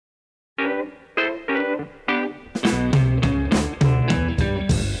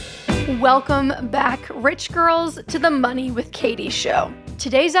Welcome back, rich girls, to the Money with Katie show.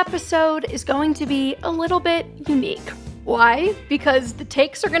 Today's episode is going to be a little bit unique. Why? Because the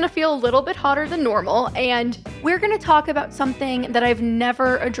takes are going to feel a little bit hotter than normal, and we're going to talk about something that I've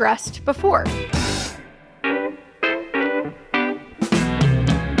never addressed before.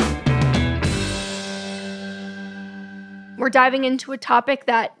 We're diving into a topic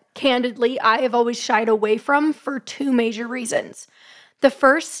that, candidly, I have always shied away from for two major reasons. The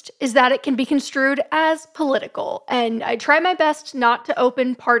first is that it can be construed as political, and I try my best not to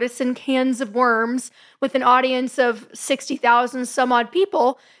open partisan cans of worms with an audience of 60,000 some odd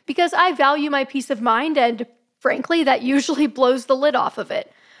people because I value my peace of mind, and frankly, that usually blows the lid off of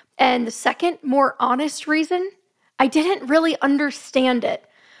it. And the second, more honest reason, I didn't really understand it.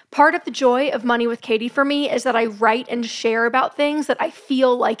 Part of the joy of Money with Katie for me is that I write and share about things that I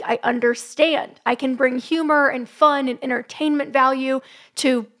feel like I understand. I can bring humor and fun and entertainment value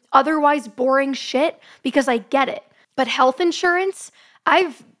to otherwise boring shit because I get it. But health insurance,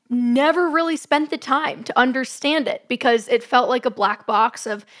 I've never really spent the time to understand it because it felt like a black box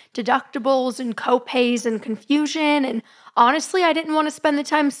of deductibles and copays and confusion. And honestly, I didn't want to spend the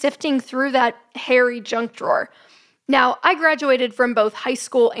time sifting through that hairy junk drawer. Now, I graduated from both high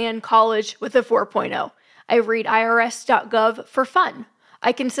school and college with a 4.0. I read irs.gov for fun.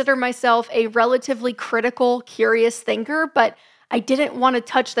 I consider myself a relatively critical, curious thinker, but I didn't want to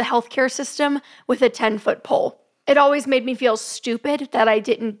touch the healthcare system with a 10-foot pole. It always made me feel stupid that I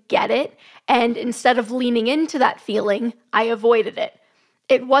didn't get it, and instead of leaning into that feeling, I avoided it.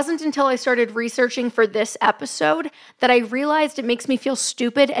 It wasn't until I started researching for this episode that I realized it makes me feel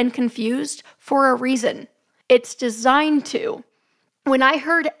stupid and confused for a reason. It's designed to. When I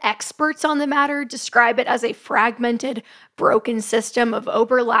heard experts on the matter describe it as a fragmented, broken system of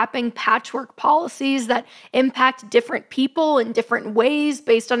overlapping patchwork policies that impact different people in different ways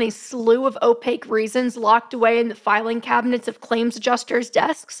based on a slew of opaque reasons locked away in the filing cabinets of claims adjusters'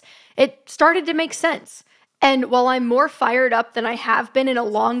 desks, it started to make sense. And while I'm more fired up than I have been in a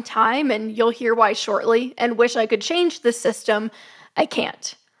long time, and you'll hear why shortly, and wish I could change the system, I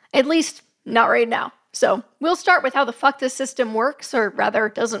can't. At least, not right now. So we'll start with how the fuck this system works, or rather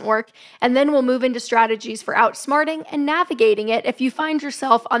doesn't work, and then we'll move into strategies for outsmarting and navigating it if you find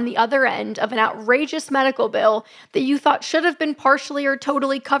yourself on the other end of an outrageous medical bill that you thought should have been partially or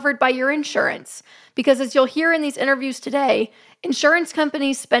totally covered by your insurance. Because as you'll hear in these interviews today, insurance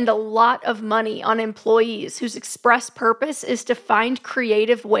companies spend a lot of money on employees whose express purpose is to find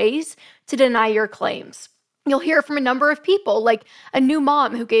creative ways to deny your claims. You'll hear from a number of people, like a new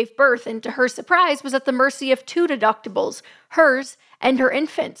mom who gave birth and to her surprise was at the mercy of two deductibles, hers and her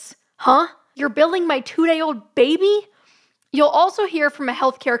infant's. Huh? You're billing my 2-day-old baby? You'll also hear from a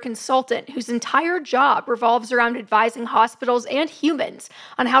healthcare consultant whose entire job revolves around advising hospitals and humans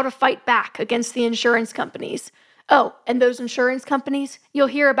on how to fight back against the insurance companies. Oh, and those insurance companies, you'll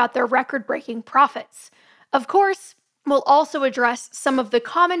hear about their record-breaking profits. Of course, we'll also address some of the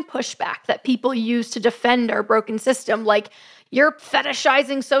common pushback that people use to defend our broken system, like, you're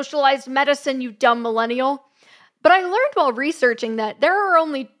fetishizing socialized medicine, you dumb millennial. But I learned while researching that there are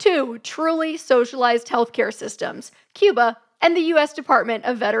only two truly socialized healthcare systems, Cuba and the U.S. Department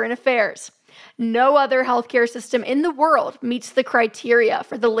of Veteran Affairs. No other healthcare system in the world meets the criteria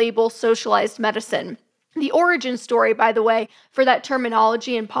for the label socialized medicine. The origin story, by the way, for that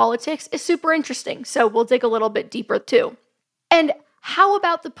terminology in politics is super interesting, so we'll dig a little bit deeper too. And how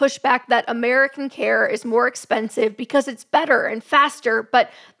about the pushback that American care is more expensive because it's better and faster,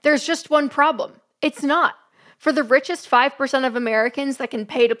 but there's just one problem. It's not. For the richest 5% of Americans that can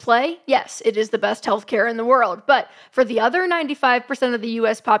pay to play, yes, it is the best healthcare in the world. But for the other 95% of the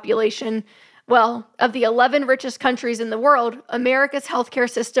U.S. population, well, of the 11 richest countries in the world, America's healthcare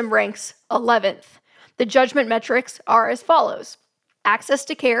system ranks 11th. The judgment metrics are as follows: access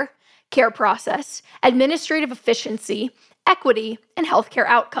to care, care process, administrative efficiency, equity, and healthcare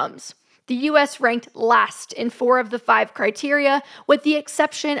outcomes. The U.S. ranked last in 4 of the 5 criteria, with the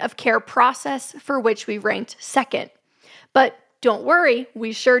exception of care process, for which we ranked second. But don't worry,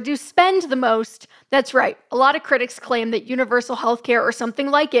 we sure do spend the most. That's right, a lot of critics claim that universal healthcare or something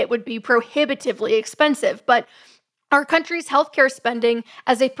like it would be prohibitively expensive, but our country's healthcare spending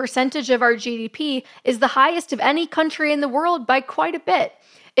as a percentage of our GDP is the highest of any country in the world by quite a bit.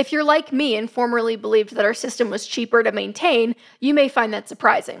 If you're like me and formerly believed that our system was cheaper to maintain, you may find that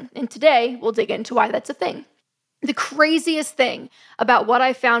surprising. And today, we'll dig into why that's a thing. The craziest thing about what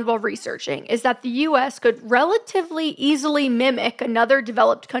I found while researching is that the US could relatively easily mimic another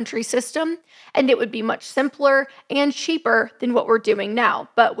developed country system, and it would be much simpler and cheaper than what we're doing now.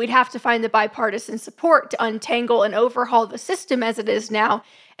 But we'd have to find the bipartisan support to untangle and overhaul the system as it is now.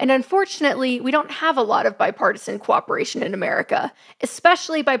 And unfortunately, we don't have a lot of bipartisan cooperation in America,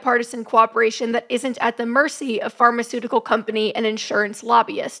 especially bipartisan cooperation that isn't at the mercy of pharmaceutical company and insurance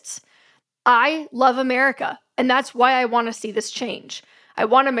lobbyists. I love America, and that's why I want to see this change. I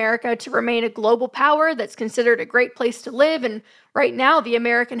want America to remain a global power that's considered a great place to live, and right now, the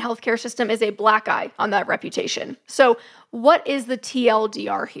American healthcare system is a black eye on that reputation. So, what is the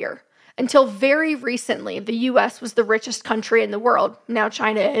TLDR here? Until very recently, the US was the richest country in the world. Now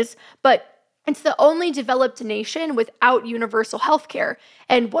China is, but it's the only developed nation without universal healthcare.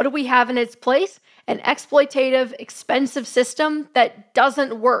 And what do we have in its place? An exploitative, expensive system that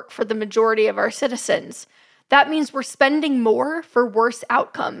doesn't work for the majority of our citizens. That means we're spending more for worse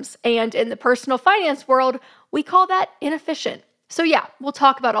outcomes. And in the personal finance world, we call that inefficient. So yeah, we'll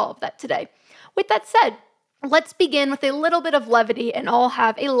talk about all of that today. With that said, let's begin with a little bit of levity and all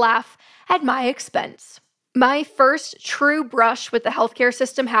have a laugh at my expense. My first true brush with the healthcare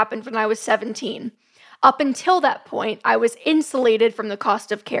system happened when I was 17. Up until that point, I was insulated from the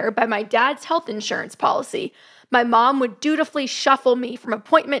cost of care by my dad's health insurance policy. My mom would dutifully shuffle me from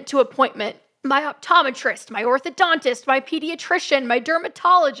appointment to appointment. My optometrist, my orthodontist, my pediatrician, my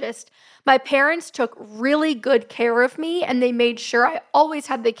dermatologist. My parents took really good care of me, and they made sure I always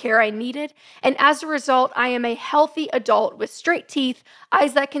had the care I needed. And as a result, I am a healthy adult with straight teeth,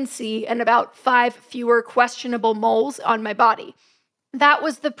 eyes that can see, and about 5 fewer questionable moles on my body. That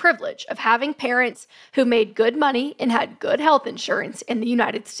was the privilege of having parents who made good money and had good health insurance in the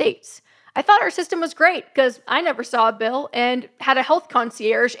United States. I thought our system was great because I never saw a bill and had a health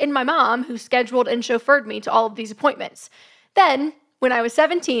concierge in my mom who scheduled and chauffeured me to all of these appointments. Then, when I was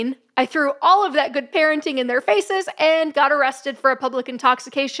 17, I threw all of that good parenting in their faces and got arrested for a public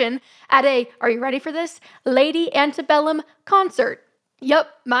intoxication at a, are you ready for this? Lady Antebellum concert. Yep,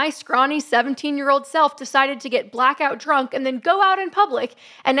 my scrawny 17-year-old self decided to get blackout drunk and then go out in public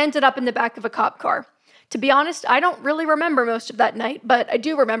and ended up in the back of a cop car. To be honest, I don't really remember most of that night, but I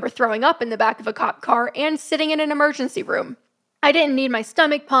do remember throwing up in the back of a cop car and sitting in an emergency room. I didn't need my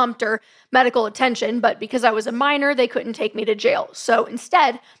stomach pumped or medical attention, but because I was a minor, they couldn't take me to jail. So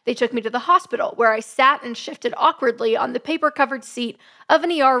instead, they took me to the hospital, where I sat and shifted awkwardly on the paper-covered seat of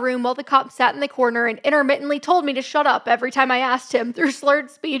an ER room while the cop sat in the corner and intermittently told me to shut up every time I asked him, through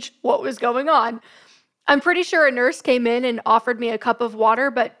slurred speech, what was going on. I'm pretty sure a nurse came in and offered me a cup of water,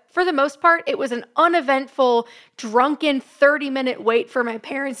 but for the most part, it was an uneventful, drunken 30-minute wait for my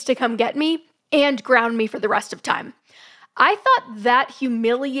parents to come get me and ground me for the rest of time. I thought that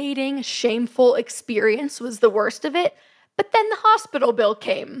humiliating, shameful experience was the worst of it, but then the hospital bill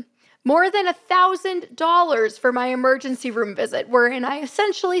came. More than $1,000 for my emergency room visit, wherein I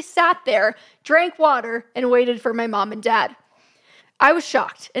essentially sat there, drank water, and waited for my mom and dad. I was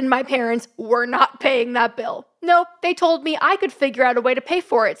shocked, and my parents were not paying that bill. Nope, they told me I could figure out a way to pay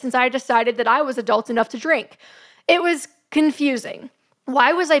for it since I decided that I was adult enough to drink. It was confusing.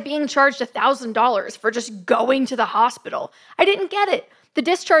 Why was I being charged $1,000 for just going to the hospital? I didn't get it. The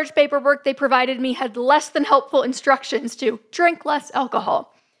discharge paperwork they provided me had less than helpful instructions to drink less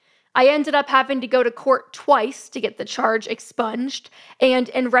alcohol. I ended up having to go to court twice to get the charge expunged, and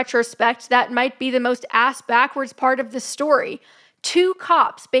in retrospect, that might be the most ass-backwards part of this story. 2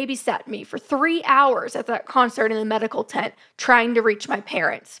 cops babysat me for 3 hours at that concert in the medical tent, trying to reach my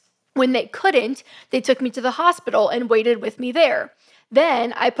parents. When they couldn't, they took me to the hospital and waited with me there.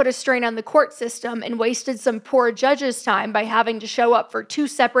 Then I put a strain on the court system and wasted some poor judge's time by having to show up for 2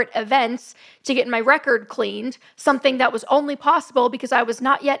 separate events to get my record cleaned, something that was only possible because I was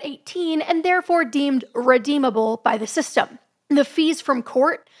not yet 18 and therefore deemed redeemable by the system. The fees from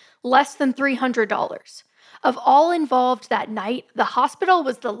court, less than $300. Of all involved that night, the hospital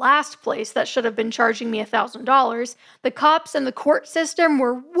was the last place that should have been charging me $1,000. The cops and the court system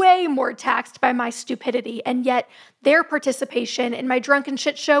were way more taxed by my stupidity, and yet their participation in my drunken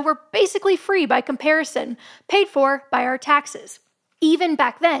shit show were basically free by comparison, paid for by our taxes. Even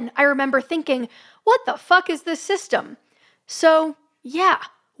back then, I remember thinking, what the fuck is this system? So, yeah,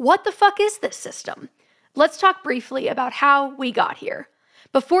 what the fuck is this system? Let's talk briefly about how we got here.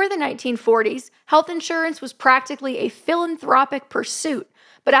 Before the 1940s, health insurance was practically a philanthropic pursuit,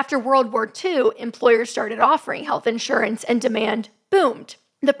 but after World War II, employers started offering health insurance and demand boomed.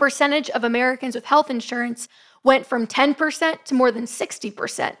 The percentage of Americans with health insurance went from 10% to more than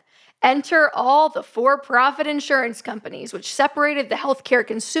 60%. Enter all the for-profit insurance companies, which separated the healthcare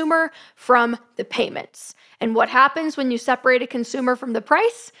consumer from the payments. And what happens when you separate a consumer from the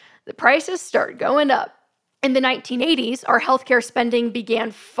price? The prices start going up. In the 1980s, our healthcare spending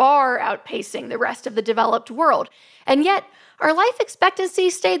began far outpacing the rest of the developed world. And yet, our life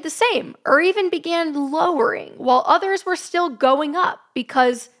expectancy stayed the same, or even began lowering, while others were still going up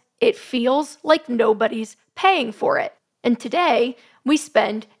because it feels like nobody's paying for it. And today, we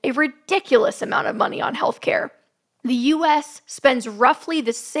spend a ridiculous amount of money on healthcare. The US spends roughly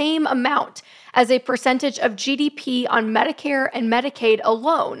the same amount as a percentage of GDP on Medicare and Medicaid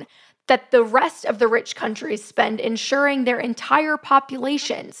alone that the rest of the rich countries spend insuring their entire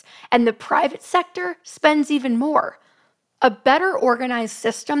populations, and the private sector spends even more. A better organized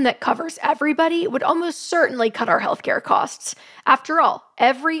system that covers everybody would almost certainly cut our healthcare costs. After all,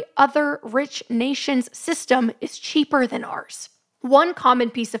 every other rich nation's system is cheaper than ours. One common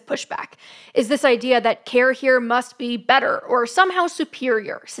piece of pushback is this idea that care here must be better or somehow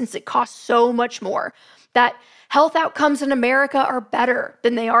superior since it costs so much more, that health outcomes in America are better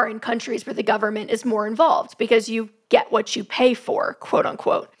than they are in countries where the government is more involved because you get what you pay for, quote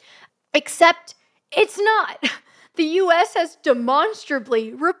unquote. Except it's not. The US has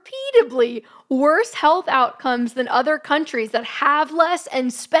demonstrably, repeatedly worse health outcomes than other countries that have less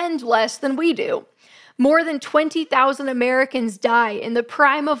and spend less than we do. More than 20,000 Americans die in the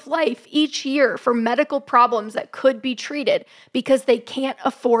prime of life each year from medical problems that could be treated because they can't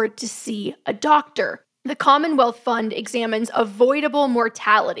afford to see a doctor. The Commonwealth Fund examines avoidable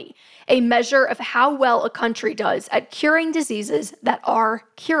mortality, a measure of how well a country does at curing diseases that are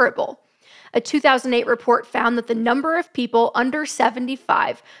curable. A 2008 report found that the number of people under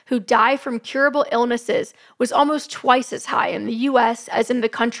 75 who die from curable illnesses was almost twice as high in the US as in the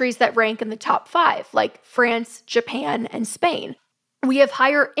countries that rank in the top 5, like France, Japan, and Spain. We have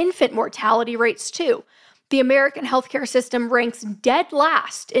higher infant mortality rates too. The American healthcare system ranks dead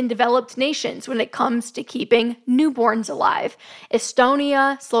last in developed nations when it comes to keeping newborns alive.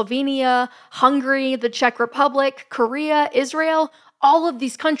 Estonia, Slovenia, Hungary, the Czech Republic, Korea, Israel, all of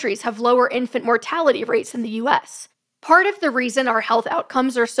these countries have lower infant mortality rates than the US. Part of the reason our health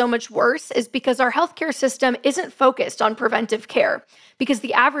outcomes are so much worse is because our healthcare system isn't focused on preventive care, because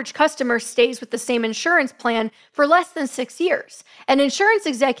the average customer stays with the same insurance plan for less than 6 years. An insurance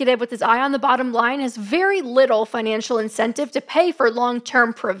executive with his eye on the bottom line has very little financial incentive to pay for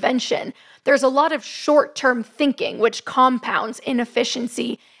long-term prevention. There's a lot of short-term thinking, which compounds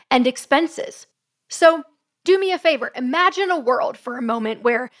inefficiency and expenses. So, do me a favor, imagine a world for a moment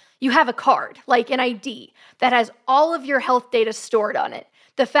where you have a card, like an ID, that has all of your health data stored on it.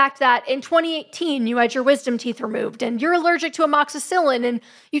 The fact that in 2018 you had your wisdom teeth removed and you're allergic to amoxicillin and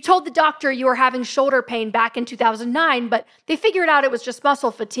you told the doctor you were having shoulder pain back in 2009, but they figured out it was just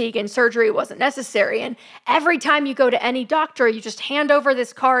muscle fatigue and surgery wasn't necessary. And every time you go to any doctor, you just hand over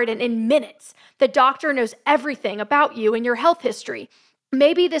this card and in minutes, the doctor knows everything about you and your health history.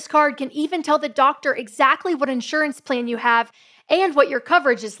 Maybe this card can even tell the doctor exactly what insurance plan you have and what your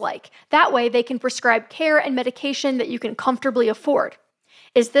coverage is like. That way they can prescribe care and medication that you can comfortably afford.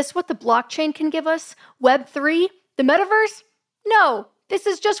 Is this what the blockchain can give us? Web3? The metaverse? No, this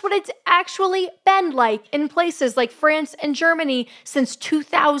is just what it's actually been like in places like France and Germany since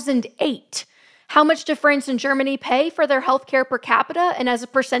 2008. How much do France and Germany pay for their healthcare per capita and as a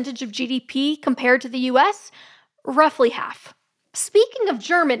percentage of GDP compared to the US? Roughly half. Speaking of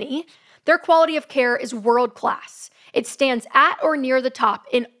Germany, their quality of care is world-class. It stands at or near the top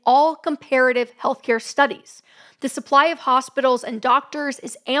in all comparative healthcare studies. The supply of hospitals and doctors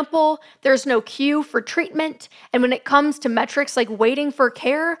is ample, there's no queue for treatment, and when it comes to metrics like waiting for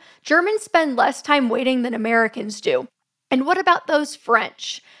care, Germans spend less time waiting than Americans do. And what about those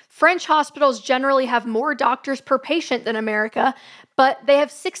French? French hospitals generally have more doctors per patient than America, but they have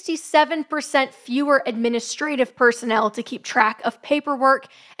 67% fewer administrative personnel to keep track of paperwork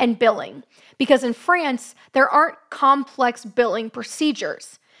and billing. Because in France, there aren't complex billing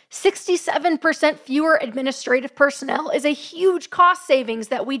procedures. 67% fewer administrative personnel is a huge cost savings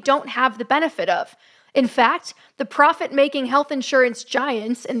that we don't have the benefit of. In fact, the profit-making health insurance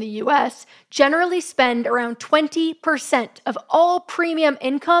giants in the US generally spend around 20% of all premium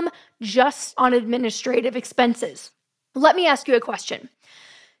income just on administrative expenses. Let me ask you a question.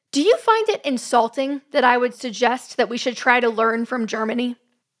 Do you find it insulting that I would suggest that we should try to learn from Germany?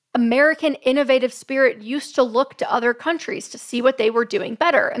 American innovative spirit used to look to other countries to see what they were doing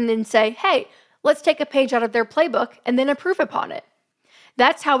better and then say, hey, let's take a page out of their playbook and then improve upon it.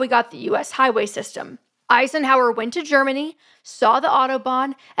 That's how we got the US highway system. Eisenhower went to Germany, saw the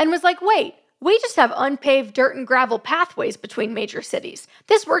Autobahn, and was like, wait, We just have unpaved dirt and gravel pathways between major cities.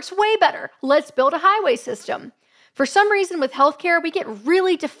 This works way better. Let's build a highway system. For some reason with healthcare, we get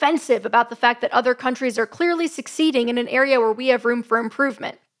really defensive about the fact that other countries are clearly succeeding in an area where we have room for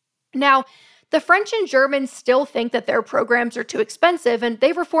improvement. Now, the French and Germans still think that their programs are too expensive, and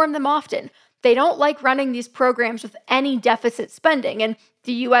they reform them often. They don't like running these programs with any deficit spending, and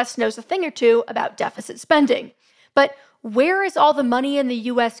the US knows a thing or two about deficit spending. But where is all the money in the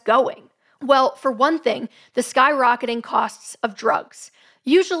US going? Well, for one thing, the skyrocketing costs of drugs.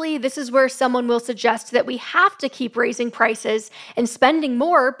 Usually, this is where someone will suggest that we have to keep raising prices and spending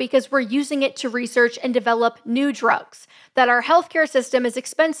more because we're using it to research and develop new drugs. That our healthcare system is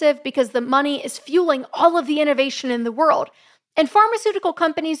expensive because the money is fueling all of the innovation in the world. And pharmaceutical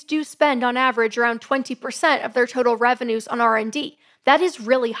companies do spend on average around 20% of their total revenues on R&D. That is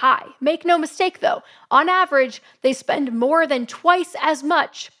really high. Make no mistake though, on average, they spend more than twice as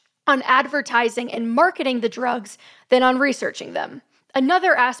much on advertising and marketing the drugs than on researching them.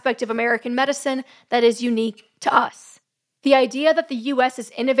 Another aspect of American medicine that is unique to us. The idea that the US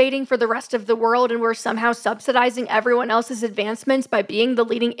is innovating for the rest of the world and we're somehow subsidizing everyone else's advancements by being the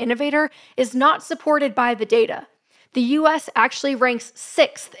leading innovator is not supported by the data. The US actually ranks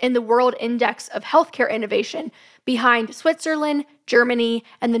 6th in the World Index of Healthcare Innovation, behind Switzerland, Germany,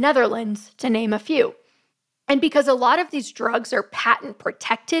 and the Netherlands, to name a few. And because a lot of these drugs are patent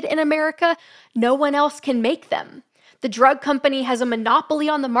protected in America, no one else can make them. The drug company has a monopoly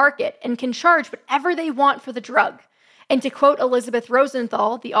on the market and can charge whatever they want for the drug. And to quote Elizabeth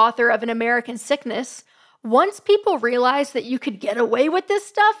Rosenthal, the author of An American Sickness, once people realized that you could get away with this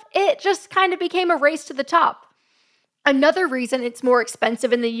stuff, it just kind of became a race to the top. Another reason it's more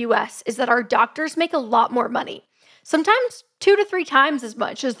expensive in the US is that our doctors make a lot more money. Sometimes 2 to 3 times as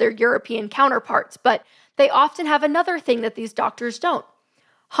much as their European counterparts, but they often have another thing that these doctors don't.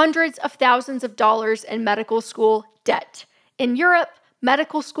 Hundreds of thousands of dollars in medical school debt. In Europe,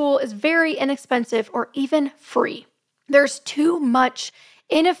 medical school is very inexpensive or even free. There's too much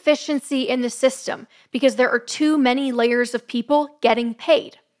inefficiency in the system because there are too many layers of people getting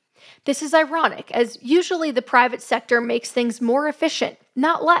paid. This is ironic, as usually the private sector makes things more efficient,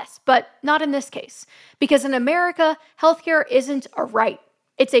 not less, but not in this case. Because in America, healthcare isn't a right.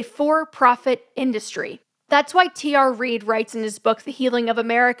 It's a for-profit industry. That's why T.R. Reid writes in his book, The Healing of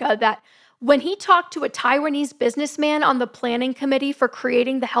America, that when he talked to a Taiwanese businessman on the planning committee for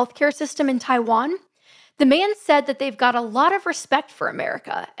creating the healthcare system in Taiwan, the man said that they've got a lot of respect for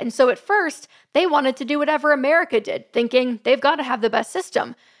America. And so at first, they wanted to do whatever America did, thinking they've got to have the best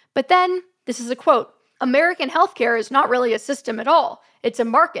system. But then, this is a quote, American healthcare is not really a system at all. It's a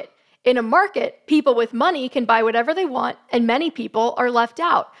market. In a market, people with money can buy whatever they want, and many people are left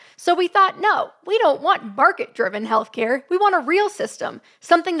out. So we thought, no, we don't want market-driven healthcare. We want a real system,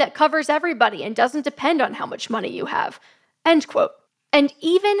 something that covers everybody and doesn't depend on how much money you have. End quote. And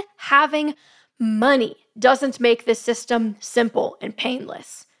even having money doesn't make this system simple and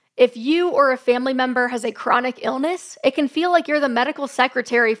painless. If you or a family member has a chronic illness, it can feel like you're the medical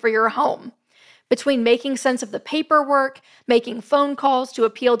secretary for your home. Between making sense of the paperwork, making phone calls to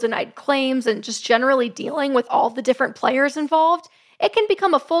appeal denied claims, and just generally dealing with all the different players involved, it can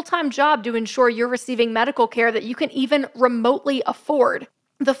become a full-time job to ensure you're receiving medical care that you can even remotely afford.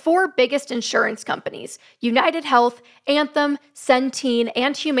 The 4 biggest insurance companies, United Health, Anthem, Centene,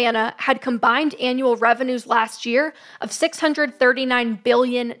 and Humana, had combined annual revenues last year of $639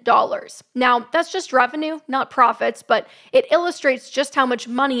 billion. Now, that's just revenue, not profits, but it illustrates just how much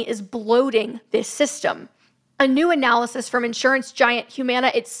money is bloating this system. A new analysis from insurance giant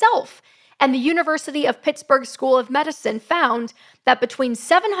Humana itself and the University of Pittsburgh School of Medicine found that between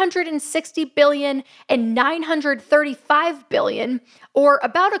 $760 billion and $935 billion, or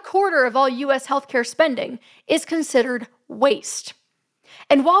about a quarter of all U.S. healthcare spending, is considered waste.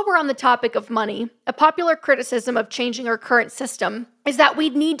 And while we're on the topic of money, a popular criticism of changing our current system is that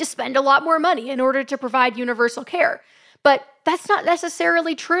we'd need to spend a lot more money in order to provide universal care. But that's not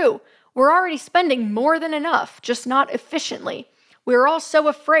necessarily true. We're already spending more than enough, just not efficiently. We're all so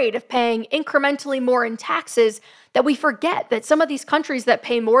afraid of paying incrementally more in taxes that we forget that some of these countries that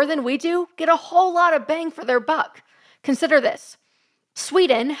pay more than we do get a whole lot of bang for their buck. Consider this.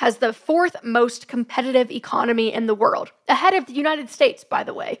 Sweden has the 4th most competitive economy in the world, ahead of the United States, by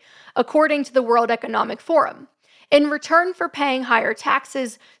the way, according to the World Economic Forum. In return for paying higher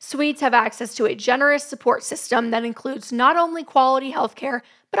taxes, Swedes have access to a generous support system that includes not only quality healthcare,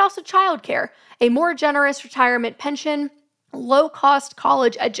 but also childcare, a more generous retirement pension, low-cost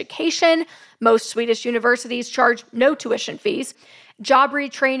college education. Most Swedish universities charge no tuition fees, job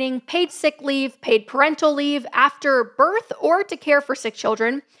retraining, paid sick leave, paid parental leave after birth or to care for sick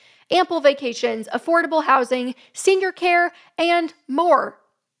children, ample vacations, affordable housing, senior care, and more.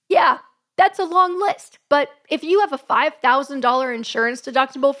 Yeah, that's a long list, but if you have a $5,000 insurance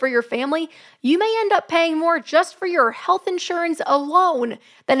deductible for your family, you may end up paying more just for your health insurance alone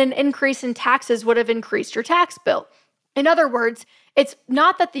than an increase in taxes would have increased your tax bill. In other words, it's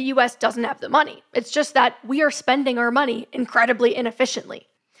not that the US doesn't have the money, it's just that we are spending our money incredibly inefficiently.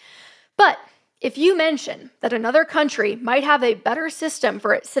 But if you mention that another country might have a better system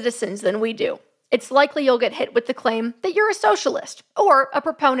for its citizens than we do, it's likely you'll get hit with the claim that you're a socialist or a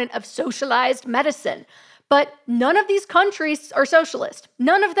proponent of socialized medicine. But none of these countries are socialist.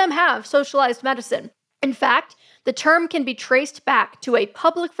 None of them have socialized medicine. In fact, the term can be traced back to a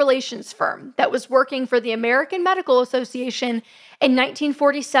public relations firm that was working for the American Medical Association in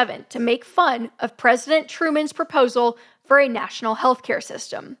 1947 to make fun of President Truman's proposal for a national healthcare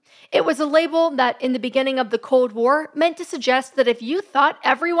system. It was a label that, in the beginning of the Cold War, meant to suggest that if you thought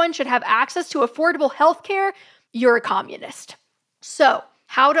everyone should have access to affordable healthcare, you're a communist. So,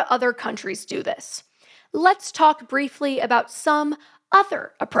 how do other countries do this? Let's talk briefly about some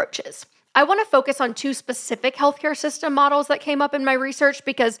other approaches. I want to focus on two specific healthcare system models that came up in my research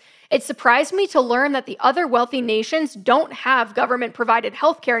because it surprised me to learn that the other wealthy nations don't have government-provided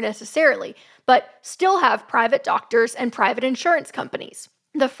healthcare necessarily, but still have private doctors and private insurance companies.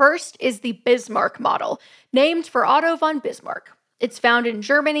 The first is the Bismarck model, named for Otto von Bismarck. It's found in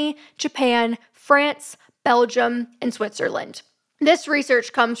Germany, Japan, France, Belgium, and Switzerland. This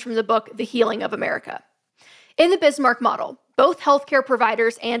research comes from the book The Healing of America. In the Bismarck model, both healthcare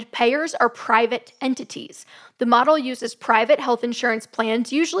providers and payers are private entities. The model uses private health insurance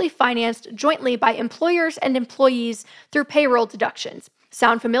plans, usually financed jointly by employers and employees through payroll deductions.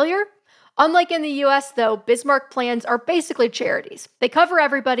 Sound familiar? Unlike in the US, though, Bismarck plans are basically charities. They cover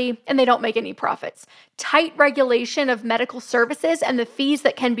everybody, and they don't make any profits. Tight regulation of medical services and the fees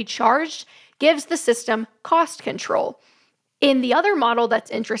that can be charged gives the system cost control. In the other model that's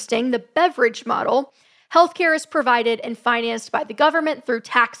interesting, the Beveridge model, healthcare is provided and financed by the government through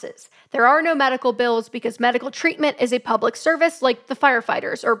taxes. There are no medical bills because medical treatment is a public service like the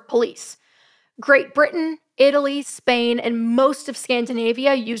firefighters or police. Great Britain, Italy, Spain, and most of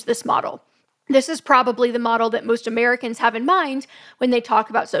Scandinavia use this model. This is probably the model that most Americans have in mind when they talk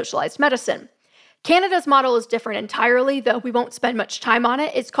about socialized medicine. Canada's model is different entirely, though we won't spend much time on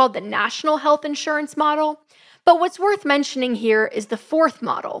it. It's called the National Health Insurance Model. But what's worth mentioning here is the fourth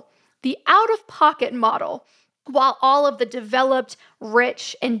model, the out-of-pocket model. While all of the developed,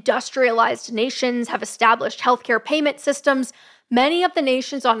 rich, industrialized nations have established healthcare payment systems, many of the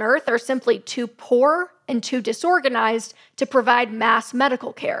nations on Earth are simply too poor and too disorganized to provide mass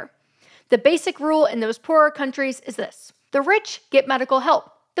medical care. The basic rule in those poorer countries is this: the rich get medical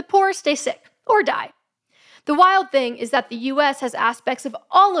help, the poor stay sick or die. The wild thing is that the US has aspects of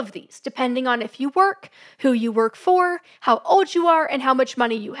all of these, depending on if you work, who you work for, how old you are, and how much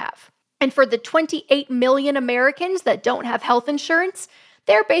money you have. And for the 28 million Americans that don't have health insurance,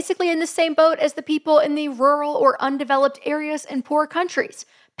 they're basically in the same boat as the people in the rural or undeveloped areas in poor countries,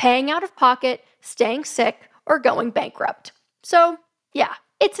 paying out of pocket, staying sick, or going bankrupt. So, yeah,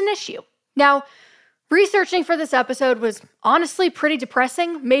 it's an issue. Now, researching for this episode was honestly pretty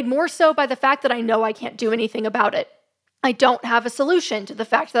depressing, made more so by the fact that I know I can't do anything about it. I don't have a solution to the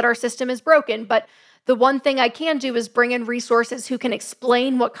fact that our system is broken, but the one thing I can do is bring in resources who can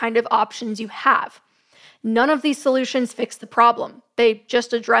explain what kind of options you have. None of these solutions fix the problem. They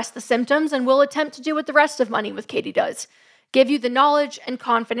just address the symptoms and will attempt to do what the rest of Money with Katie does: give you the knowledge and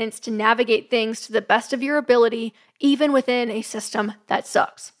confidence to navigate things to the best of your ability, even within a system that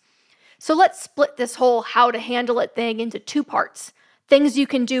sucks. So let's split this whole how to handle it thing into two parts. Things you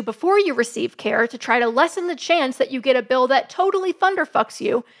can do before you receive care to try to lessen the chance that you get a bill that totally thunderfucks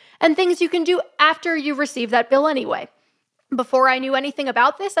you, and things you can do after you receive that bill anyway. Before I knew anything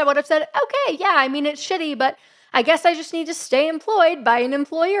about this, I would have said, okay, yeah, I mean, it's shitty, but I guess I just need to stay employed by an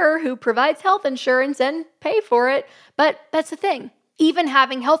employer who provides health insurance and pay for it. But that's the thing. Even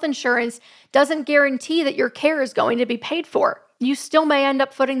having health insurance doesn't guarantee that your care is going to be paid for. You still may end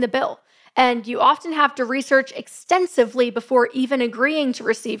up footing the bill. And you often have to research extensively before even agreeing to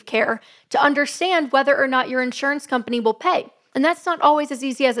receive care to understand whether or not your insurance company will pay. And that's not always as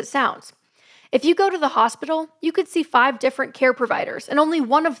easy as it sounds. If you go to the hospital, you could see 5 different care providers, and only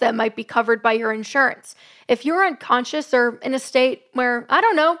one of them might be covered by your insurance. If you're unconscious or in a state where, I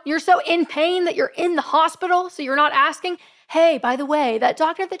don't know, you're so in pain that you're in the hospital, so you're not asking, hey, by the way, that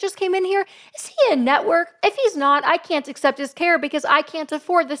doctor that just came in here, is he in network? If he's not, I can't accept his care because I can't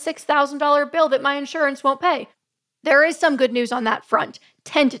afford the $6,000 bill that my insurance won't pay. There is some good news on that front,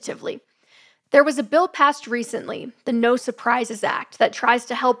 tentatively. There was a bill passed recently, the No Surprises Act, that tries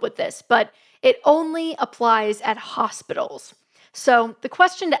to help with this, but it only applies at hospitals. So the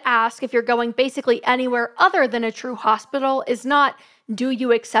question to ask if you're going basically anywhere other than a true hospital is not, do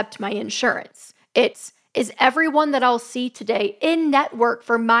you accept my insurance? It's, is everyone that I'll see today in network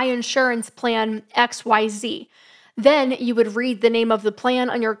for my insurance plan XYZ? Then you would read the name of the plan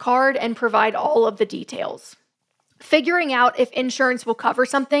on your card and provide all of the details. Figuring out if insurance will cover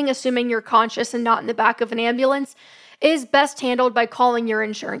something, assuming you're conscious and not in the back of an ambulance, is best handled by calling your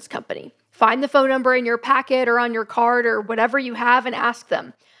insurance company. Find the phone number in your packet or on your card or whatever you have and ask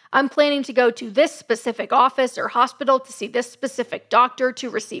them. I'm planning to go to this specific office or hospital to see this specific doctor to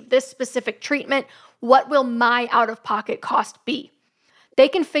receive this specific treatment. What will my out-of-pocket cost be? They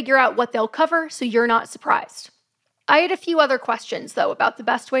can figure out what they'll cover so you're not surprised. I had a few other questions, though, about the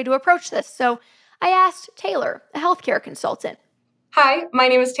best way to approach this, so I asked Taylor, a healthcare consultant. Hi, my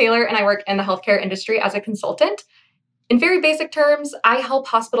name is Taylor, and I work in the healthcare industry as a consultant. In very basic terms, I help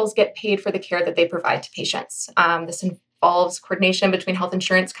hospitals get paid for the care that they provide to patients. This involves coordination between health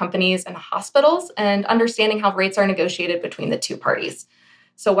insurance companies and hospitals and understanding how rates are negotiated between the two parties.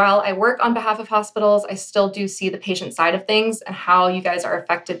 So while I work on behalf of hospitals, I still do see the patient side of things and how you guys are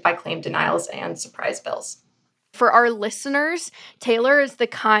affected by claim denials and surprise bills. For our listeners, Taylor is the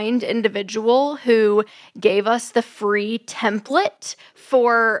kind individual who gave us the free template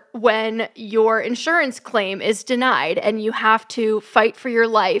for when your insurance claim is denied and you have to fight for your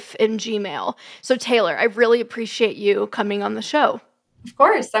life in Gmail. So Taylor, I really appreciate you coming on the show. Of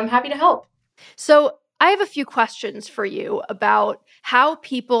course, I'm happy to help. So I have a few questions for you about how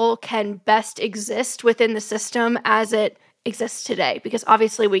people can best exist within the system as it exists today, because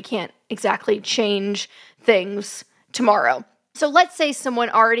obviously we can't exactly change things tomorrow. So let's say someone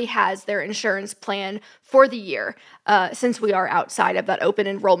already has their insurance plan for the year, since we are outside of that open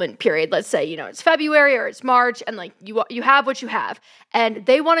enrollment period. Let's say, it's February or it's March and like you have what you have and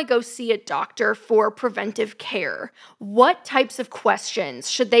they want to go see a doctor for preventive care. What types of questions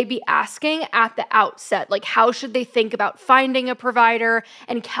should they be asking at the outset? Like how should they think about finding a provider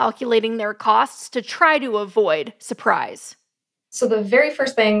and calculating their costs to try to avoid surprise? So the very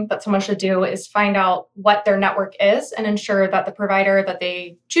first thing that someone should do is find out what their network is and ensure that the provider that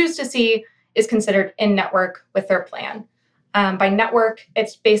they choose to see is considered in network with their plan. By network,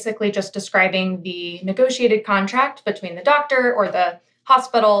 it's basically just describing the negotiated contract between the doctor or the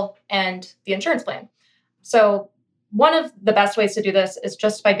hospital and the insurance plan. So one of the best ways to do this is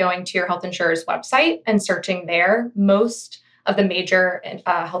just by going to your health insurer's website and searching there. Most of the major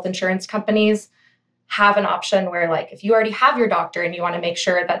health insurance companies have an option where, like, if you already have your doctor and you want to make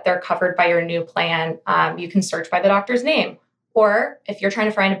sure that they're covered by your new plan, you can search by the doctor's name. Or if you're trying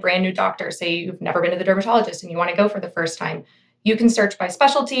to find a brand new doctor, say you've never been to the dermatologist and you want to go for the first time, you can search by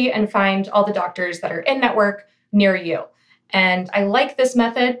specialty and find all the doctors that are in network near you. And I like this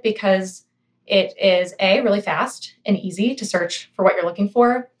method because it is A, really fast and easy to search for what you're looking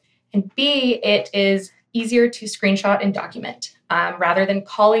for, and B, it is easier to screenshot and document. Rather than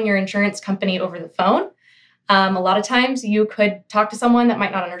calling your insurance company over the phone. A lot of times you could talk to someone that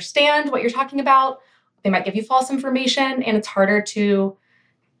might not understand what you're talking about. They might give you false information, and it's harder to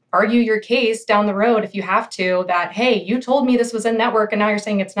argue your case down the road if you have to that, hey, you told me this was in network and now you're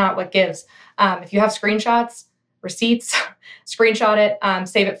saying it's not. What gives? If you have screenshots, receipts, screenshot it,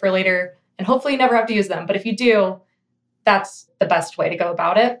 save it for later, and hopefully you never have to use them. But if you do, that's the best way to go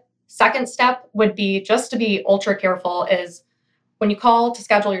about it. Second step would be just to be ultra careful is when you call to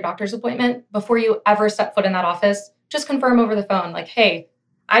schedule your doctor's appointment, before you ever step foot in that office, just confirm over the phone, like, hey,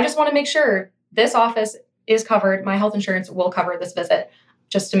 I just want to make sure this office is covered. My health insurance will cover this visit,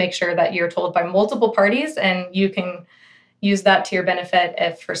 just to make sure that you're told by multiple parties and you can use that to your benefit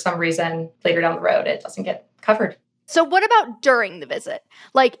if for some reason later down the road it doesn't get covered. So what about during the visit?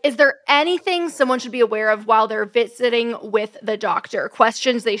 Like, is there anything someone should be aware of while they're visiting with the doctor?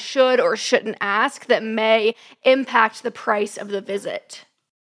 Questions they should or shouldn't ask that may impact the price of the visit?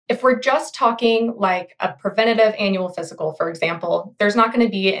 If we're just talking like a preventative annual physical, for example, there's not going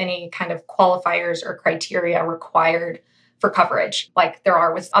to be any kind of qualifiers or criteria required for coverage like there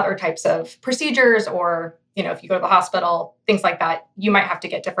are with other types of procedures or if you go to the hospital, things like that, you might have to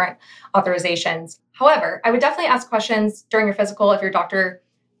get different authorizations. However, I would definitely ask questions during your physical if your doctor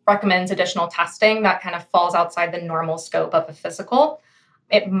recommends additional testing that kind of falls outside the normal scope of a physical.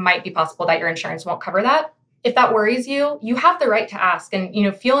 It might be possible that your insurance won't cover that. If that worries you, you have the right to ask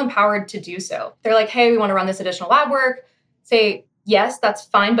and feel empowered to do so. They're like, hey, we want to run this additional lab work. Say, yes, that's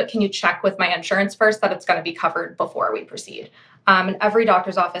fine, but can you check with my insurance first that it's going to be covered before we proceed? And every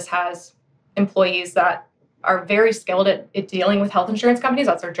doctor's office has employees that are very skilled at dealing with health insurance companies.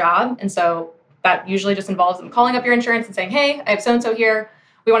 That's their job. And so That usually just involves them calling up your insurance and saying, hey, I have so-and-so here.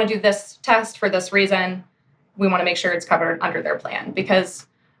 We want to do this test for this reason. We want to make sure it's covered under their plan. Because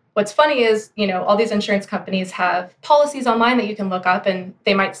what's funny is, all these insurance companies have policies online that you can look up, and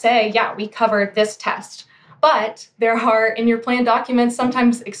they might say, yeah, we covered this test. But there are in your plan documents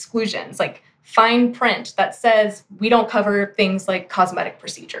sometimes exclusions, like fine print that says we don't cover things like cosmetic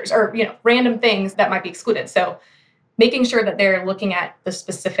procedures or, random things that might be excluded. So making sure that they're looking at the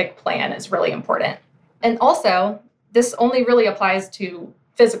specific plan is really important. And also, this only really applies to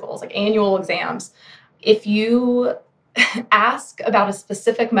physicals, like annual exams. If you ask about a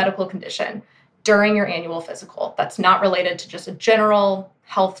specific medical condition during your annual physical that's not related to just a general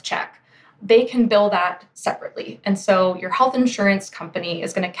health check, they can bill that separately. And so your health insurance company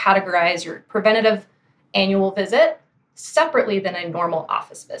is going to categorize your preventative annual visit separately than a normal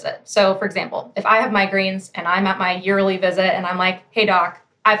office visit. So for example, if I have migraines and I'm at my yearly visit and I'm like, hey doc,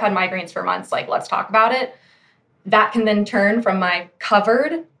 I've had migraines for months, like let's talk about it. That can then turn from my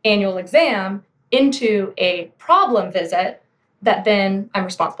covered annual exam into a problem visit that then I'm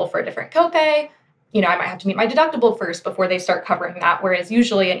responsible for a different copay. I might have to meet my deductible first before they start covering that, whereas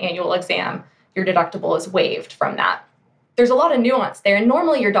usually an annual exam, your deductible is waived from that. There's a lot of nuance there. And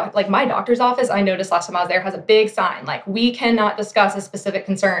normally like my doctor's office, I noticed last time I was there, has a big sign, like we cannot discuss a specific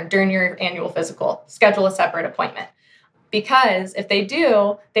concern during your annual physical, schedule a separate appointment. Because if they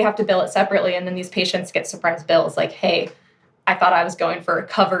do, they have to bill it separately. And then these patients get surprise bills like, hey, I thought I was going for a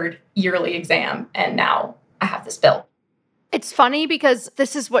covered yearly exam and now I have this bill. It's funny because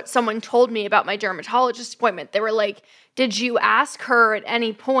this is what someone told me about my dermatologist appointment. They were like, did you ask her at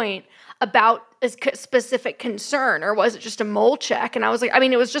any point about a specific concern, or was it just a mole check? And I was like,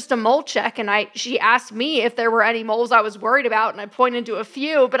 it was just a mole check. And she asked me if there were any moles I was worried about, and I pointed to a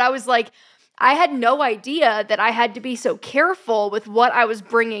few, but I was like, I had no idea that I had to be so careful with what I was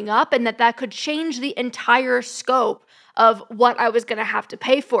bringing up and that could change the entire scope of what I was going to have to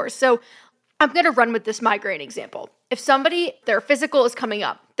pay for. So I'm going to run with this migraine example. If somebody, their physical is coming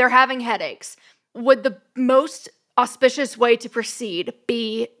up, they're having headaches, would the most auspicious way to proceed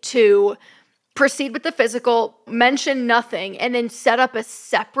be to proceed with the physical, mention nothing, and then set up a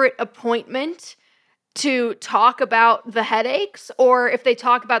separate appointment to talk about the headaches? Or if they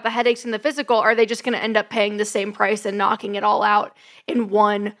talk about the headaches and the physical, are they just going to end up paying the same price and knocking it all out in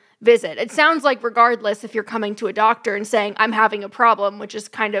one visit? It sounds like regardless, if you're coming to a doctor and saying, I'm having a problem, which is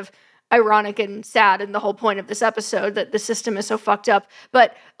kind of ironic and sad and the whole point of this episode that the system is so fucked up.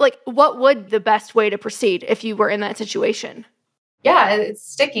 But what would the best way to proceed if you were in that situation? Yeah, it's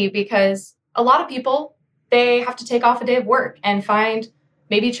sticky because a lot of people, they have to take off a day of work and find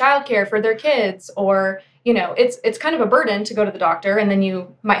maybe childcare for their kids, or, it's kind of a burden to go to the doctor, and then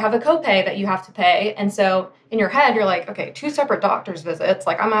you might have a copay that you have to pay. And so in your head, you're like, okay, 2 separate doctor's visits.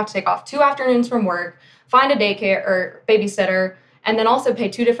 Like I'm gonna have to take off 2 afternoons from work, find a daycare or babysitter, and then also pay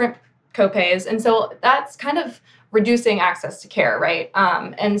 2 different copays. And so that's kind of reducing access to care, right?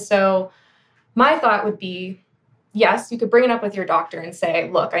 And so my thought would be, yes, you could bring it up with your doctor and say,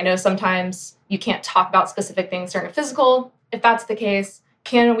 look, I know sometimes you can't talk about specific things during a physical. If that's the case,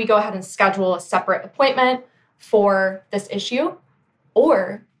 can we go ahead and schedule a separate appointment for this issue?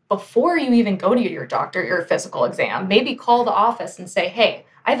 Or before you even go to your doctor, your physical exam, maybe call the office and say, hey,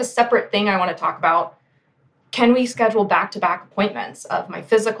 I have a separate thing I want to talk about. Can we schedule back-to-back appointments of my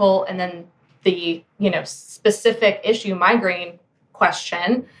physical and then the, specific issue migraine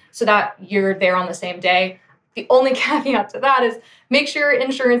question so that you're there on the same day? The only caveat to that is make sure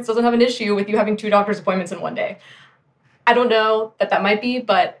insurance doesn't have an issue with you having 2 doctor's appointments in one day. I don't know that might be,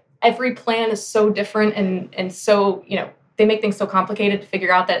 but every plan is so different and so, they make things so complicated to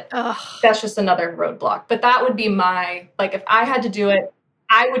figure out that that's just another roadblock. But that would be if I had to do it,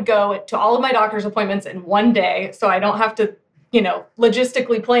 I would go to all of my doctor's appointments in one day so I don't have to,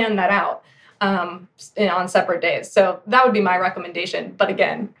 logistically plan that out on separate days. So that would be my recommendation. But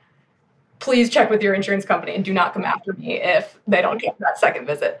again, please check with your insurance company and do not come after me if they don't get that second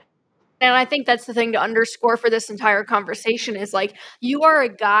visit. And I think that's the thing to underscore for this entire conversation is you are a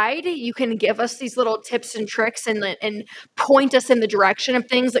guide. You can give us these little tips and tricks and point us in the direction of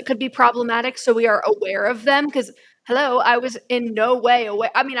things that could be problematic so we are aware of them. Because, hello, I was in no way aware.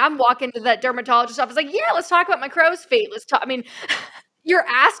 I'm walking to that dermatologist's office yeah, let's talk about my crow's feet. Let's talk. You're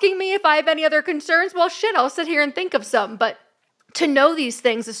asking me if I have any other concerns? Well, shit, I'll sit here and think of some. But to know these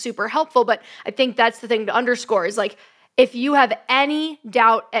things is super helpful. But I think that's the thing to underscore is if you have any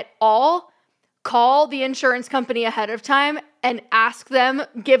doubt at all, call the insurance company ahead of time and ask them,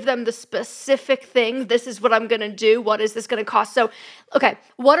 give them the specific thing. This is what I'm going to do. What is this going to cost? So, okay,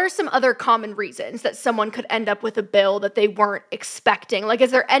 what are some other common reasons that someone could end up with a bill that they weren't expecting? Like,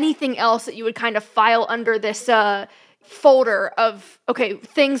 is there anything else that you would kind of file under this folder of, okay,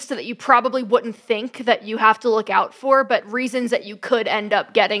 things that you probably wouldn't think that you have to look out for, but reasons that you could end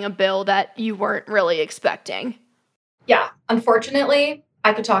up getting a bill that you weren't really expecting? Yeah, unfortunately,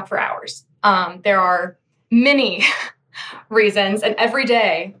 I could talk for hours. There are many reasons, and every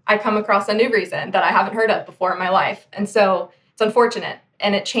day I come across a new reason that I haven't heard of before in my life. And so it's unfortunate,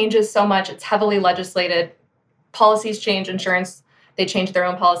 and it changes so much. It's heavily legislated. Policies change, insurance, they change their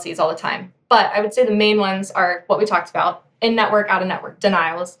own policies all the time. But I would say the main ones are what we talked about: in-network, out-of-network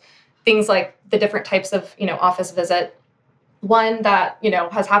denials, things like the different types of, office visit. One that,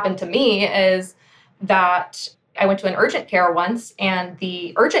 has happened to me is that I went to an urgent care once, and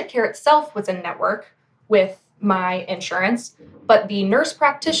the urgent care itself was in network with my insurance, but the nurse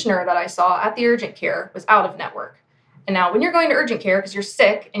practitioner that I saw at the urgent care was out of network. And now when you're going to urgent care because you're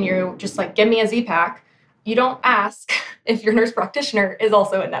sick and you just like, give me a Z-Pak, you don't ask if your nurse practitioner is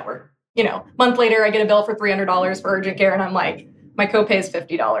also in network. Month later, I get a bill for $300 for urgent care, and I'm like, my copay is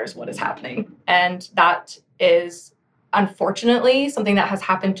 $50. What is happening? And that is unfortunately something that has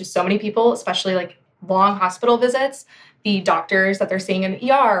happened to so many people, especially like long hospital visits, the doctors that they're seeing in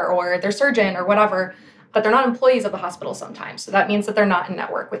the ER or their surgeon or whatever, but they're not employees of the hospital sometimes. So that means that they're not in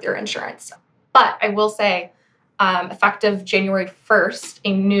network with your insurance. But I will say, effective January 1st,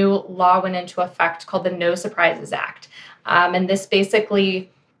 a new law went into effect called the No Surprises Act. And this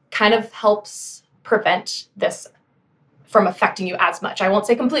basically kind of helps prevent this from affecting you as much. I won't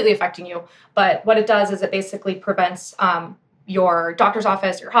say completely affecting you, but what it does is it basically prevents your doctor's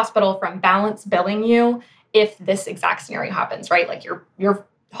office, your hospital from balance billing you if this exact scenario happens, right? Like your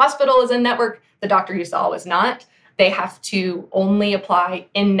hospital is in network, the doctor you saw was not. They have to only apply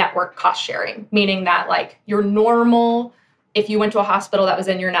in-network cost sharing, meaning that like your normal, if you went to a hospital that was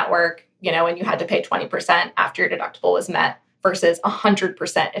in your network, and you had to pay 20% after your deductible was met versus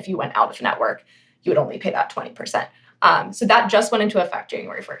 100% if you went out of network, you would only pay that 20%. So that just went into effect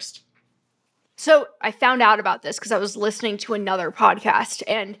January 1st. So I found out about this because I was listening to another podcast,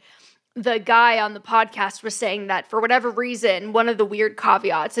 and the guy on the podcast was saying that for whatever reason, one of the weird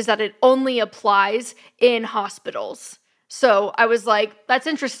caveats is that it only applies in hospitals. So I was like, that's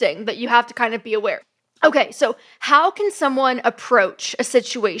interesting that you have to kind of be aware. Okay, so how can someone approach a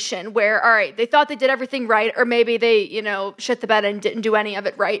situation where, all right, they thought they did everything right, or maybe they, shit the bed and didn't do any of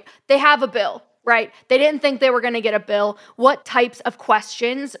it right. They have a bill, right? They didn't think they were going to get a bill. What types of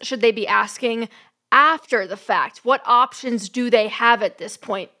questions should they be asking after the fact? What options do they have at this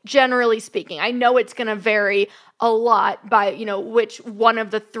point, generally speaking? I know it's going to vary a lot by, which one of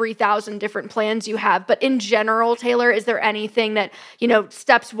the 3,000 different plans you have. But in general, Taylor, is there anything that,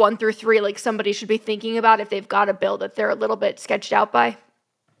 steps 1 through 3, like somebody should be thinking about if they've got a bill that they're a little bit sketched out by?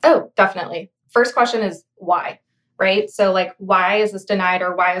 Oh, definitely. First question is why, right? So like, why is this denied,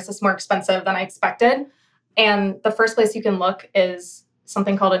 or why is this more expensive than I expected? And the first place you can look is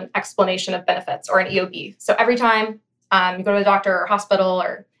something called an explanation of benefits, or an EOB. So every time you go to the doctor or hospital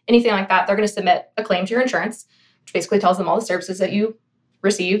or anything like that, they're going to submit a claim to your insurance, which basically tells them all the services that you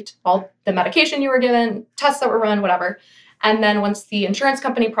received, all the medication you were given, tests that were run, whatever. And then once the insurance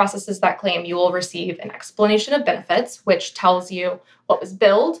company processes that claim, you will receive an explanation of benefits, which tells you what was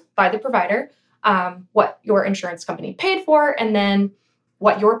billed by the provider, what your insurance company paid for, and then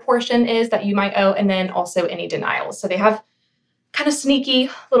what your portion is that you might owe, and then also any denials. So they have kind of sneaky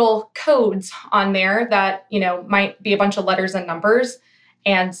little codes on there that, might be a bunch of letters and numbers.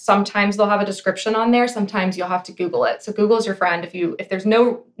 And sometimes they'll have a description on there. Sometimes you'll have to Google it. So Google is your friend. If there's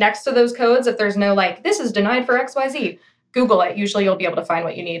no next to those codes, if there's no like, this is denied for XYZ, Google it. Usually you'll be able to find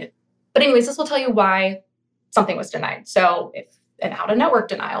what you need. But anyways, this will tell you why something was denied. So if an out-of-network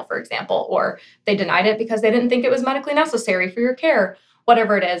denial, for example, or they denied it because they didn't think it was medically necessary for your care,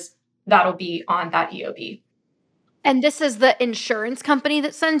 whatever it is, that'll be on that EOB. And this is the insurance company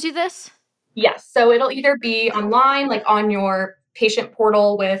that sends you this? Yes. So it'll either be online, like on your patient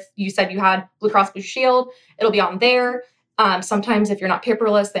portal you said you had Blue Cross Blue Shield, it'll be on there. Sometimes if you're not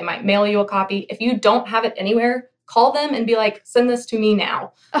paperless, they might mail you a copy. If you don't have it anywhere, call them and be like, send this to me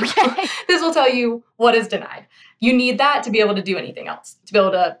now. Okay. This will tell you what is denied. You need that to be able to do anything else, to be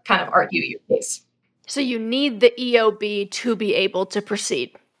able to kind of argue your case. So you need the EOB to be able to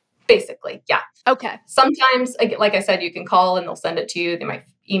proceed. Basically, yeah. Okay. Sometimes, like I said, you can call and they'll send it to you. They might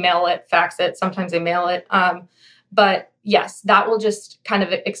email it, fax it. Sometimes they mail it. But yes, that will just kind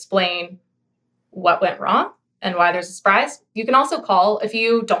of explain what went wrong and why there's a surprise. You can also call if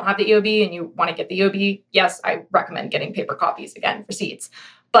you don't have the EOB and you want to get the EOB. Yes, I recommend getting paper copies, again, receipts.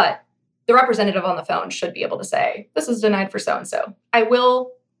 But the representative on the phone should be able to say, this is denied for so-and-so. I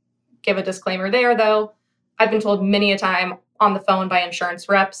will give a disclaimer there, though. I've been told many a time on the phone by insurance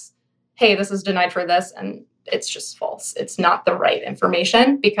reps, hey, this is denied for this, and it's just false. It's not the right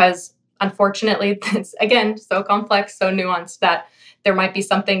information because, unfortunately, it's, again, so complex, so nuanced that there might be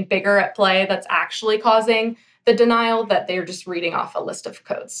something bigger at play that's actually causing the denial that they're just reading off a list of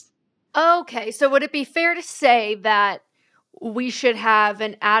codes. Okay, so would it be fair to say that we should have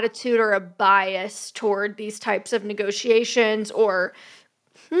an attitude or a bias toward these types of negotiations or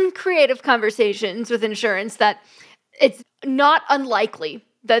creative conversations with insurance, that it's not unlikely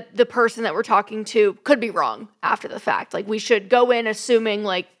that the person that we're talking to could be wrong after the fact? Like, we should go in assuming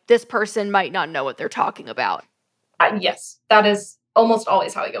like this person might not know what they're talking about. Yes, that is almost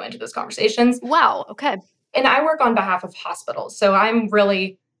always how I go into those conversations. Wow, okay. And I work on behalf of hospitals. So I'm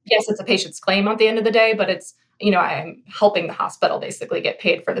really, yes, it's a patient's claim at the end of the day, but it's, I'm helping the hospital basically get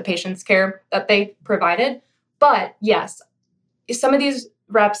paid for the patient's care that they provided. But yes, some of these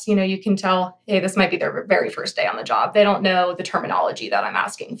reps, you can tell, hey, this might be their very first day on the job. They don't know the terminology that I'm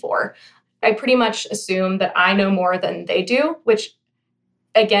asking for. I pretty much assume that I know more than they do, which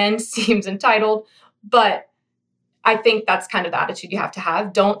again seems entitled, but I think that's kind of the attitude you have to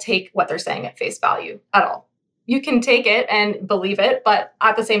have. Don't take what they're saying at face value at all. You can take it and believe it, but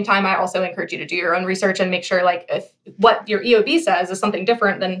at the same time, I also encourage you to do your own research and make sure, like, if what your EOB says is something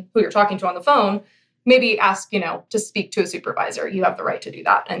different than who you're talking to on the phone, maybe ask, to speak to a supervisor. You have the right to do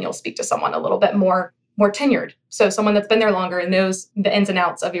that, and you'll speak to someone a little bit more tenured. So someone that's been there longer and knows the ins and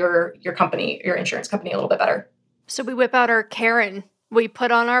outs of your company, your insurance company a little bit better. So we whip out our Karen. We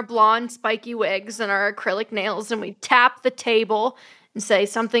put on our blonde spiky wigs and our acrylic nails and we tap the table and say,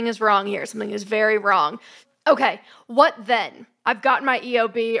 something is wrong here. Something is very wrong. Okay, what then? I've gotten my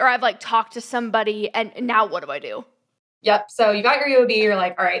EOB, or I've talked to somebody, and now what do I do? Yep. So you got your EOB. You're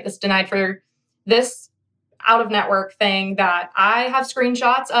like, all right, this denied for this out of network thing that I have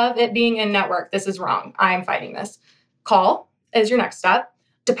screenshots of it being in network. This is wrong. I'm fighting this. Call is your next step.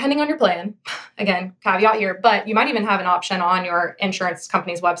 Depending on your plan, again, caveat here, but you might even have an option on your insurance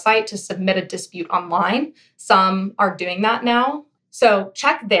company's website to submit a dispute online. Some are doing that now. So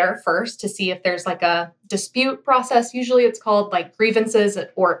check there first to see if there's a dispute process. Usually it's called grievances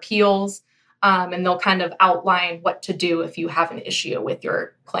or appeals, and they'll kind of outline what to do if you have an issue with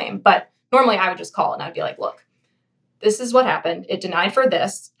your claim. But normally I would just call and I'd be like, look, this is what happened. It denied for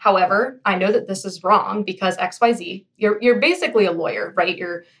this. However, I know that this is wrong because XYZ. You're basically a lawyer, right?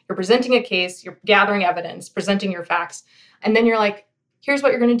 You're presenting a case, you're gathering evidence, presenting your facts, and then you're like, here's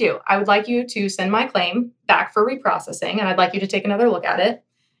what you're going to do. I would like you to send my claim back for reprocessing, and I'd like you to take another look at it.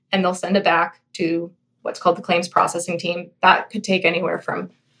 And they'll send it back to what's called the claims processing team. That could take anywhere from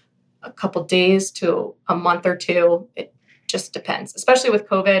a couple days to a month or two. It just depends, especially with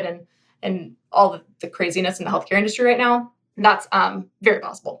COVID and all the craziness in the healthcare industry right now. That's very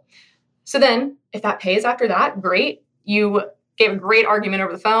possible. So then if that pays after that, great. You gave a great argument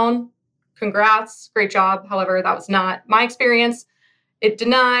over the phone. Congrats, great job. However, that was not my experience. It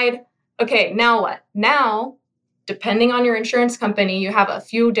denied. Okay, now what? Now, depending on your insurance company, you have a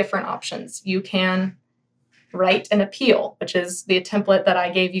few different options. You can write an appeal, which is the template that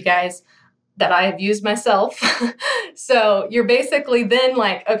I gave you guys that I have used myself. So you're basically then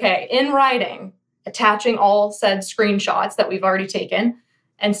okay, in writing, attaching all said screenshots that we've already taken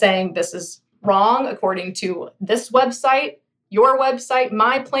and saying this is wrong according to this website, your website,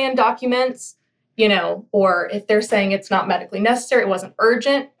 my plan documents, or if they're saying it's not medically necessary, it wasn't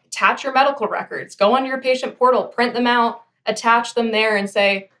urgent, attach your medical records, go onto your patient portal, print them out, attach them there and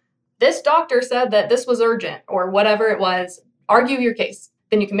say, this doctor said that this was urgent or whatever it was, argue your case.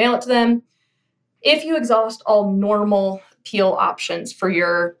 Then you can mail it to them. If you exhaust all normal appeal options for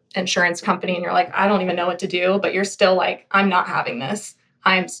your insurance company and you're like, I don't even know what to do, but you're still like, I'm not having this,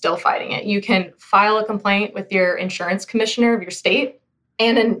 I'm still fighting it, you can file a complaint with your insurance commissioner of your state.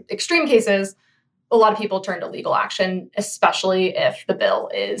 And in extreme cases, a lot of people turn to legal action, especially if the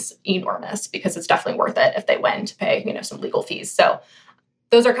bill is enormous, because it's definitely worth it if they win to pay, some legal fees. So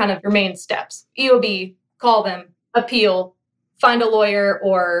those are kind of your main steps. EOB, call them, appeal, find a lawyer,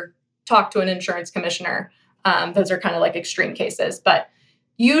 or talk to an insurance commissioner. Those are kind of extreme cases. But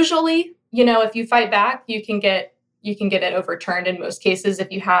usually, if you fight back, you can get it overturned in most cases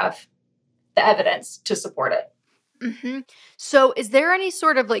if you have the evidence to support it. Mm-hmm. So is there any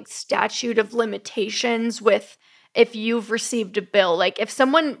sort of statute of limitations with if you've received a bill. Like if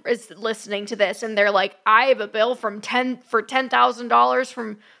someone is listening to this and they're like, I have a bill for $10,000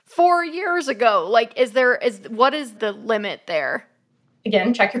 from 4 years ago. Like what is the limit there?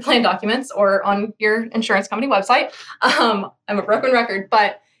 Again, check your plan documents or on your insurance company website. I'm a broken record,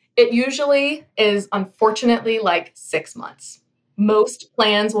 but it usually is unfortunately like 6 months. Most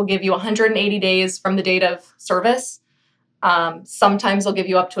plans will give you 180 days from the date of service. Sometimes they'll give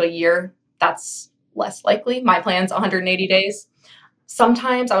you up to a year. That's less likely. My plan's 180 days.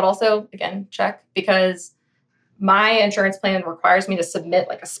 Sometimes I would also, again, check because my insurance plan requires me to submit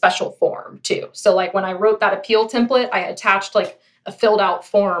like a special form too. So like when I wrote that appeal template, I attached like a filled out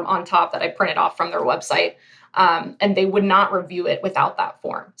form on top that I printed off from their website. And they would not review it without that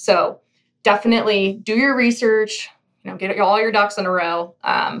form. So definitely do your research, get all your ducks in a row,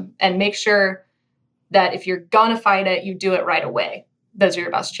 and make sure that if you're gonna fight it, you do it right away. Those are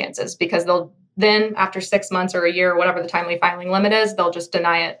your best chances because they'll then after 6 months or a year, whatever the timely filing limit is, they'll just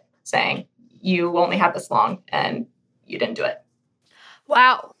deny it saying you only had this long and you didn't do it.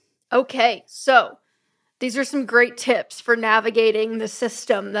 Wow. Okay. So these are some great tips for navigating the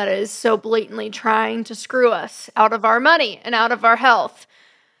system that is so blatantly trying to screw us out of our money and out of our health.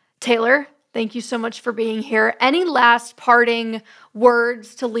 Taylor, thank you so much for being here. Any last parting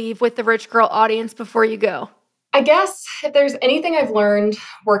words to leave with the Rich Girl audience before you go? I guess if there's anything I've learned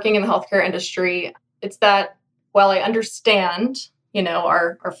working in the healthcare industry, it's that while I understand,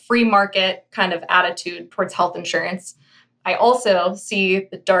 our free market kind of attitude towards health insurance, I also see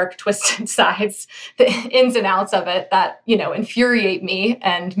the dark, twisted sides, the ins and outs of it that, infuriate me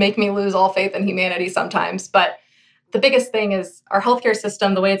and make me lose all faith in humanity sometimes. But the biggest thing is our healthcare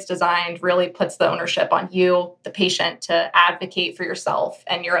system, the way it's designed, really puts the ownership on you, the patient, to advocate for yourself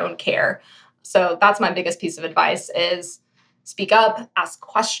and your own care. So that's my biggest piece of advice is speak up, ask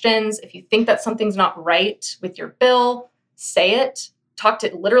questions. If you think that something's not right with your bill, say it, talk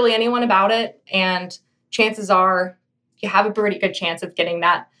to literally anyone about it. And chances are you have a pretty good chance of getting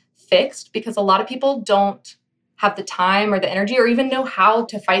that fixed because a lot of people don't have the time or the energy or even know how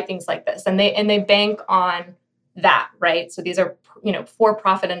to fight things like this. And they bank on that, right? So these are,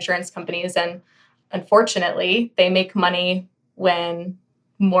 for-profit insurance companies. And unfortunately, they make money when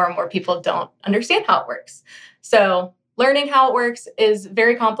more and more people don't understand how it works. So learning how it works is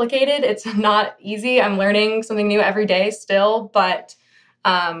very complicated. It's not easy. I'm learning something new every day still, but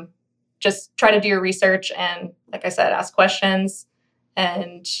just try to do your research and, like I said, ask questions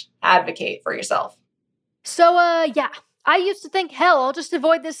and advocate for yourself. So, I used to think, hell, I'll just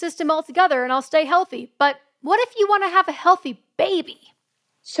avoid this system altogether and I'll stay healthy. But what if you want to have a healthy baby?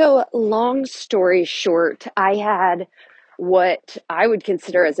 So, long story short, I had what I would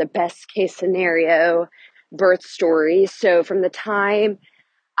consider as a best case scenario birth story. So, from the time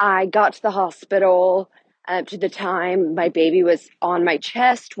I got to the hospital to the time my baby was on my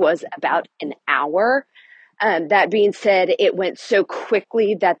chest was about an hour. That being said, it went so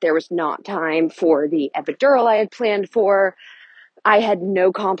quickly that there was not time for the epidural I had planned for. I had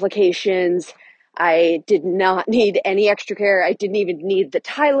no complications. I did not need any extra care. I didn't even need the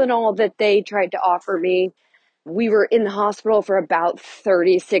Tylenol that they tried to offer me. We were in the hospital for about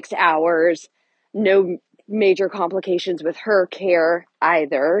 36 hours. No major complications with her care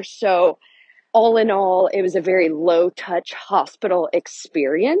either. So all in all, it was a very low touch hospital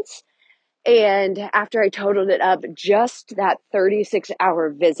experience. And after I totaled it up, just that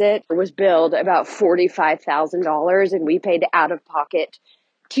 36-hour visit was billed about $45,000, and we paid out of pocket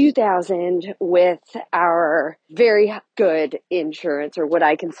 $2,000 with our very good insurance, or what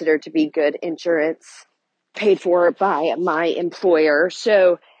I consider to be good insurance, paid for by my employer.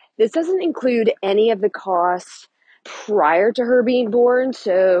 So this doesn't include any of the costs prior to her being born.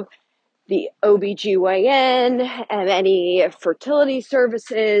 So the OBGYN and any fertility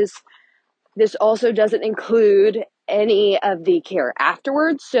services. This also doesn't include any of the care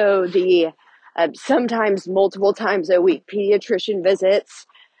afterwards. So the sometimes multiple times a week pediatrician visits,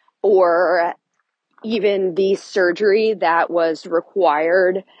 or even the surgery that was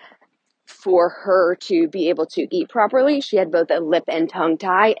required for her to be able to eat properly. She had both a lip and tongue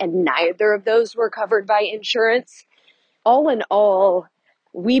tie, and neither of those were covered by insurance. All in all,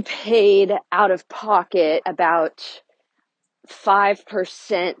 we paid out of pocket about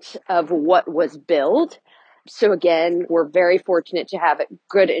 5% of what was billed. So again, we're very fortunate to have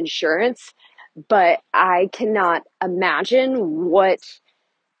good insurance, but I cannot imagine what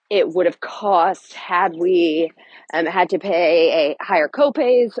it would have cost had we had to pay a higher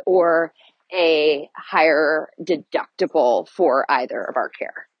copays or a higher deductible for either of our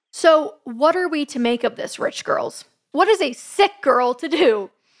care. So, what are we to make of this, Rich Girls? What is a sick girl to do?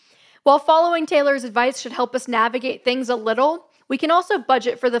 While following Taylor's advice should help us navigate things a little, we can also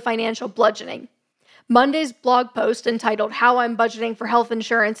budget for the financial bludgeoning. Monday's blog post entitled How I'm Budgeting for Health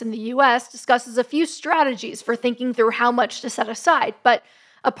Insurance in the U.S. discusses a few strategies for thinking through how much to set aside, but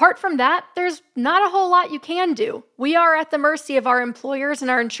apart from that, there's not a whole lot you can do. We are at the mercy of our employers and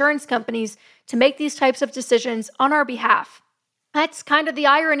our insurance companies to make these types of decisions on our behalf. That's kind of the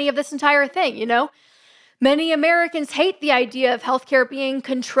irony of this entire thing, you know? Many Americans hate the idea of healthcare being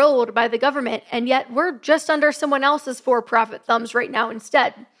controlled by the government, and yet we're just under someone else's for-profit thumbs right now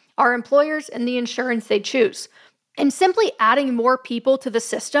instead. Our employers and the insurance they choose. And simply adding more people to the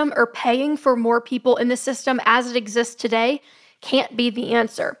system or paying for more people in the system as it exists today can't be the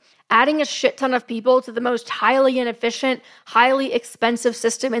answer. Adding a shit ton of people to the most highly inefficient, highly expensive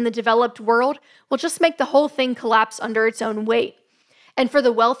system in the developed world will just make the whole thing collapse under its own weight. And for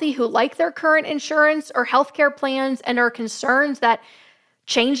the wealthy who like their current insurance or healthcare plans and are concerned that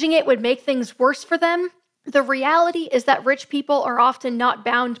changing it would make things worse for them, the reality is that rich people are often not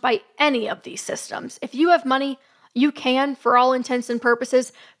bound by any of these systems. If you have money, you can, for all intents and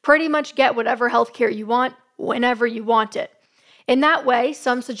purposes, pretty much get whatever healthcare you want, whenever you want it. In that way,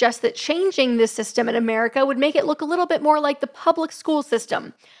 some suggest that changing this system in America would make it look a little bit more like the public school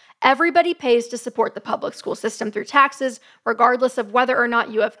system. Everybody pays to support the public school system through taxes, regardless of whether or not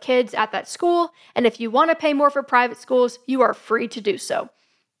you have kids at that school, and if you want to pay more for private schools, you are free to do so.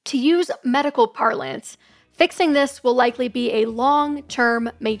 To use medical parlance, fixing this will likely be a long-term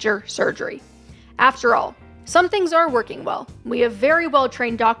major surgery. After all, some things are working well. We have very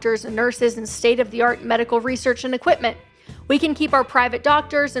well-trained doctors and nurses and state-of-the-art medical research and equipment. We can keep our private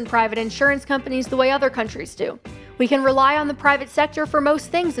doctors and private insurance companies the way other countries do. We can rely on the private sector for most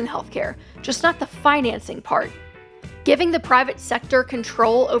things in healthcare, just not the financing part. Giving the private sector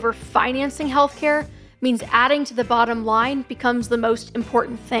control over financing healthcare means adding to the bottom line becomes the most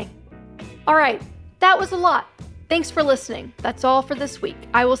important thing. All right, that was a lot. Thanks for listening. That's all for this week.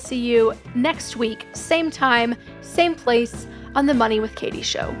 I will see you next week, same time, same place, on the Money with Katie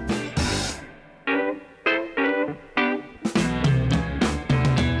show.